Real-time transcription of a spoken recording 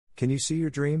Can you see your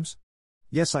dreams?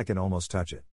 Yes, I can almost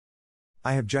touch it.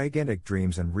 I have gigantic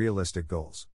dreams and realistic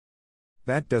goals.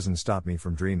 That doesn't stop me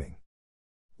from dreaming.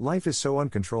 Life is so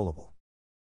uncontrollable.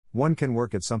 One can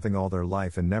work at something all their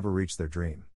life and never reach their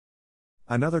dream.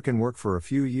 Another can work for a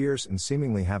few years and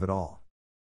seemingly have it all.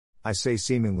 I say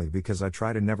seemingly because I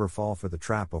try to never fall for the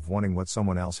trap of wanting what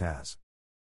someone else has.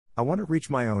 I want to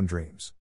reach my own dreams.